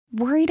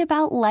Worried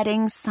about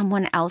letting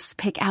someone else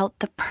pick out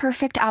the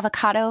perfect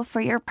avocado for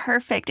your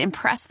perfect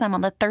impress them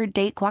on the third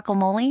date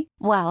guacamole?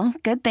 Well,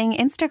 good thing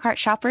Instacart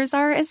shoppers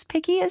are as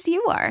picky as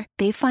you are.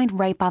 They find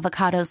ripe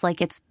avocados like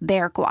it's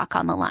their guac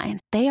on the line.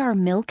 They are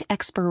milk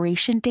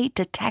expiration date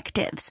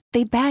detectives.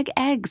 They bag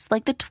eggs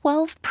like the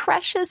 12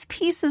 precious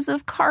pieces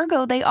of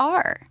cargo they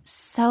are.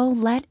 So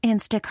let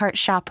Instacart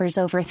shoppers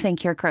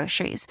overthink your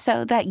groceries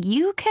so that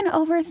you can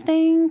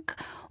overthink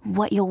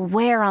what you'll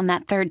wear on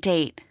that third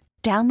date.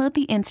 Download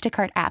the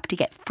Instacart app to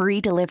get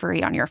free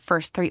delivery on your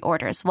first 3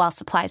 orders while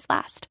supplies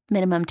last.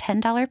 Minimum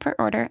 $10 per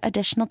order.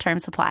 Additional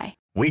terms apply.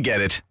 We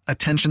get it.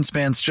 Attention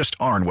spans just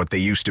aren't what they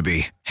used to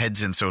be.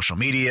 Heads in social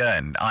media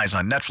and eyes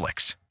on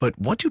Netflix. But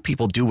what do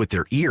people do with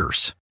their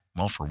ears?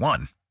 Well, for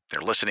one, they're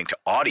listening to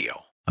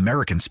audio.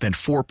 Americans spend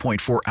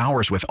 4.4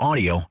 hours with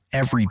audio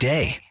every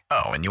day.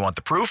 Oh, and you want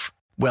the proof?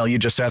 Well, you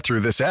just sat through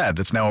this ad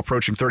that's now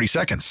approaching 30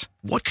 seconds.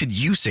 What could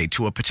you say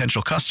to a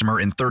potential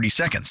customer in 30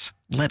 seconds?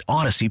 Let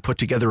Odyssey put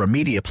together a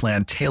media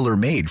plan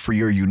tailor-made for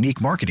your unique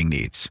marketing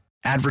needs.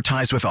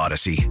 Advertise with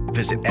Odyssey.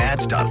 Visit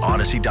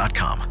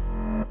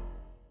ads.odyssey.com.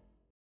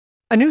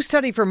 A new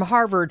study from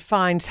Harvard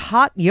finds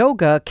hot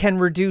yoga can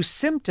reduce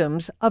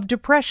symptoms of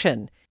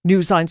depression.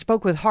 Newsline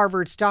spoke with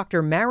Harvard's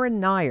Dr. Maren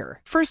Nyer.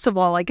 First of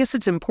all, I guess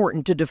it's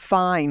important to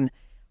define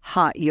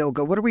hot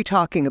yoga. What are we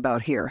talking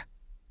about here?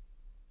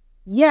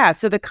 Yeah,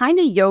 so the kind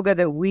of yoga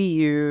that we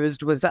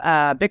used was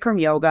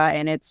Bikram yoga,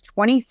 and it's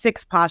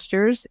 26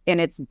 postures,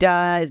 and it's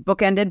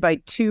bookended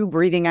by 2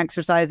 breathing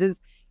exercises.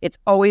 It's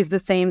always the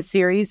same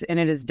series, and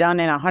it is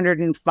done in a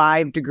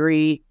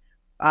 105-degree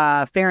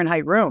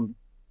Fahrenheit room.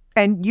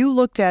 And you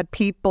looked at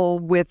people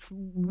with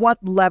what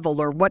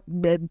level or what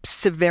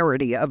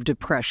severity of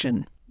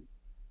depression?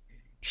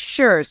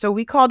 Sure. So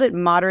we called it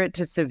moderate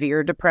to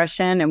severe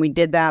depression, and we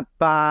did that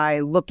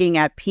by looking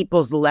at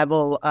people's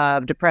level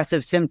of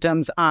depressive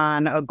symptoms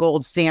on a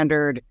gold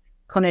standard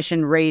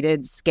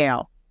clinician-rated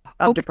scale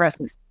of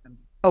depressive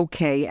symptoms.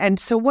 Okay. And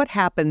so what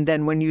happened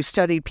then when you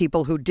studied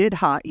people who did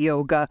hot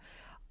yoga?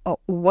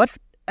 What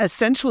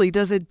essentially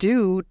does it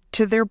do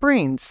to their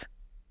brains?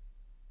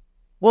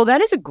 Well,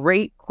 that is a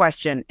great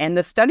question. And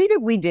the study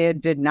that we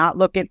did not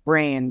look at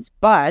brains,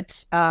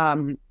 but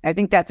I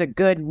think that's a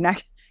good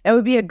that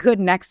would be a good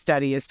next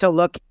study, is to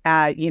look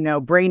at,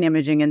 brain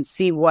imaging and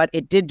see what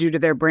it did do to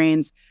their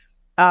brains.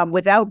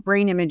 Without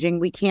brain imaging,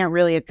 we can't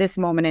really at this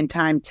moment in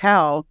time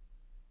tell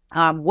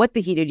what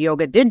the heated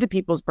yoga did to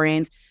people's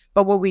brains.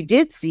 But what we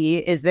did see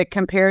is that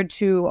compared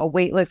to a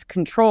weightless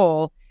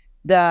control,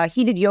 the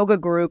heated yoga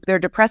group, their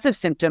depressive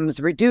symptoms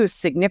reduced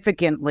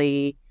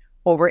significantly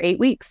over 8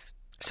 weeks.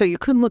 So you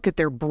couldn't look at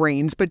their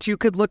brains, but you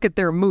could look at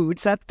their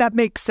moods. That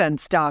makes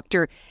sense,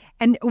 doctor.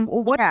 And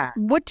what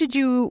did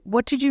you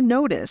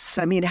notice?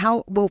 I mean,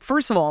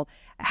 first of all,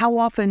 how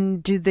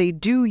often do they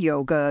do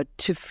yoga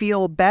to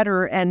feel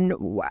better, and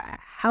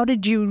how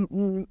did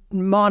you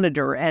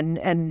monitor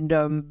and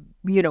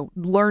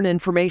learn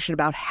information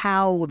about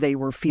how they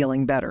were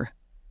feeling better?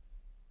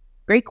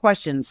 Great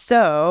question.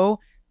 So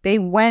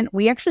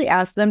we actually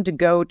asked them to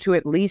go to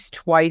at least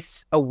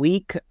twice a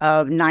week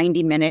of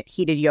 90-minute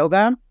heated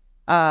yoga.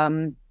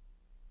 And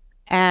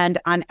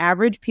on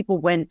average, people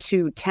went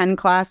to about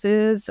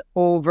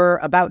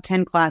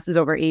 10 classes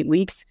over 8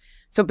 weeks.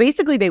 So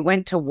basically they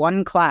went to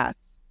 1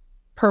 class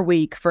per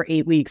week for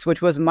 8 weeks,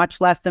 which was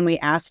much less than we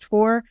asked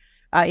for.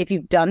 If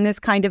you've done this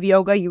kind of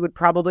yoga, you would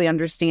probably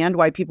understand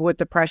why people with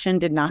depression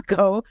did not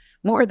go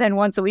more than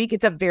once a week.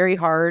 It's a very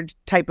hard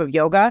type of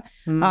yoga.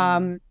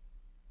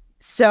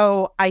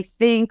 So I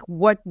think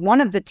one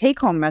of the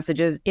take-home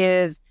messages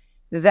is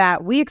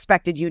that we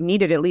expected you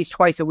needed at least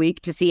twice a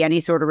week to see any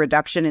sort of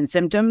reduction in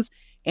symptoms.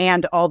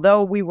 And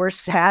although we were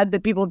sad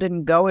that people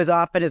didn't go as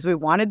often as we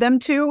wanted them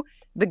to,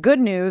 the good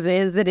news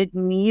is that it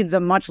needs a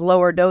much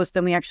lower dose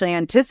than we actually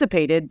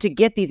anticipated to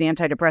get these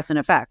antidepressant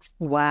effects.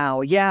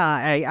 Wow.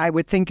 Yeah, I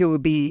would think it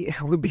would be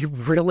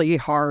really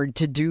hard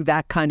to do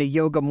that kind of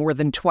yoga more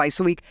than twice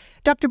a week.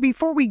 Doctor,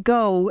 before we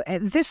go,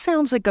 this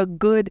sounds like a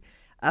good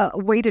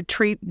way to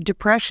treat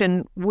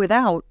depression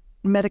without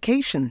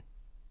medication.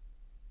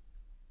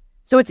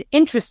 So it's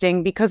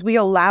interesting because we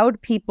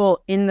allowed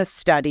people in the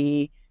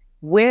study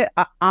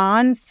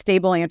on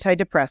stable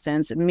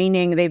antidepressants,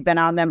 meaning they've been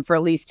on them for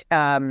at least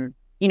 8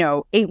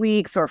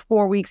 weeks or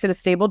 4 weeks at a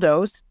stable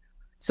dose.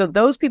 So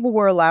those people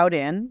were allowed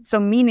in.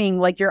 So meaning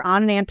like you're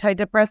on an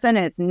antidepressant and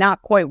it's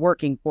not quite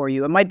working for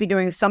you. It might be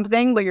doing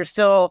something, but you're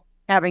still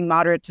having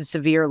moderate to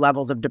severe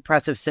levels of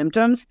depressive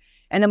symptoms.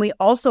 And then we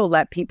also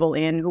let people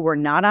in who were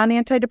not on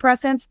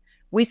antidepressants.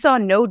 We saw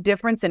no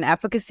difference in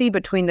efficacy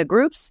between the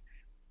groups,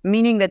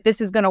 meaning that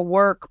this is going to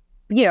work.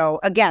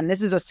 Again,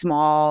 this is a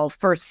small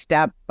first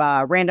step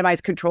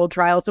randomized controlled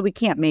trial, so we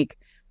can't make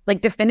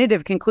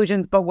definitive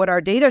conclusions. But what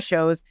our data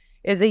shows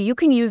is that you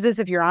can use this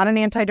if you're on an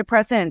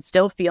antidepressant and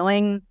still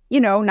feeling,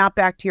 not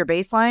back to your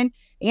baseline.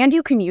 And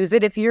you can use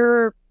it if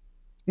you're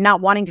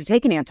not wanting to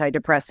take an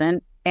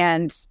antidepressant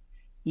and,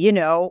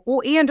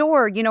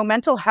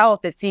 mental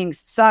health is seeing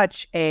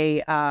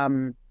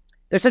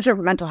there's such a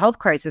mental health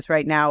crisis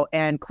right now,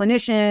 and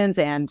clinicians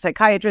and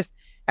psychiatrists,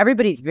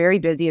 everybody's very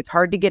busy. It's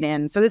hard to get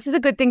in. So this is a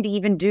good thing to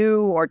even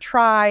do or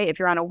try if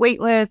you're on a wait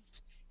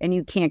list and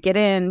you can't get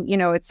in.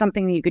 It's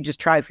something that you could just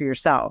try for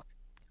yourself.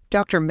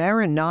 Dr.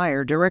 Maren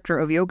Nyer, Director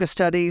of Yoga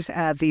Studies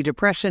at the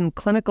Depression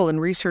Clinical and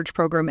Research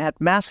Program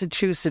at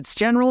Massachusetts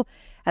General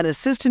and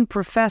Assistant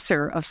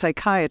Professor of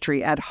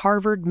Psychiatry at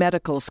Harvard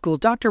Medical School.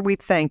 Doctor, we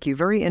thank you.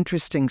 Very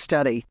interesting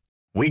study.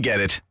 We get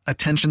it.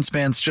 Attention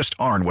spans just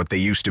aren't what they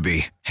used to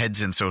be. Heads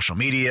in social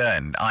media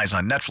and eyes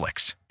on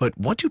Netflix. But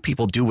what do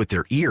people do with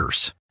their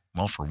ears?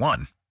 Well, for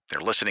one, they're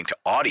listening to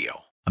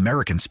audio.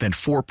 Americans spend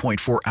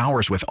 4.4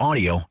 hours with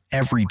audio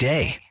every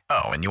day.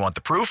 Oh, and you want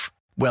the proof?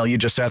 Well, you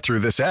just sat through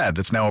this ad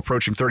that's now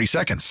approaching 30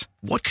 seconds.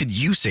 What could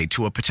you say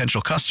to a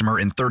potential customer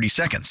in 30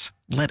 seconds?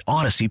 Let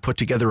Odyssey put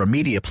together a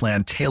media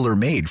plan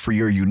tailor-made for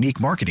your unique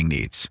marketing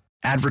needs.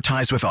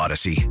 Advertise with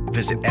Odyssey.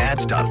 Visit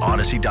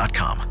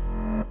ads.odyssey.com.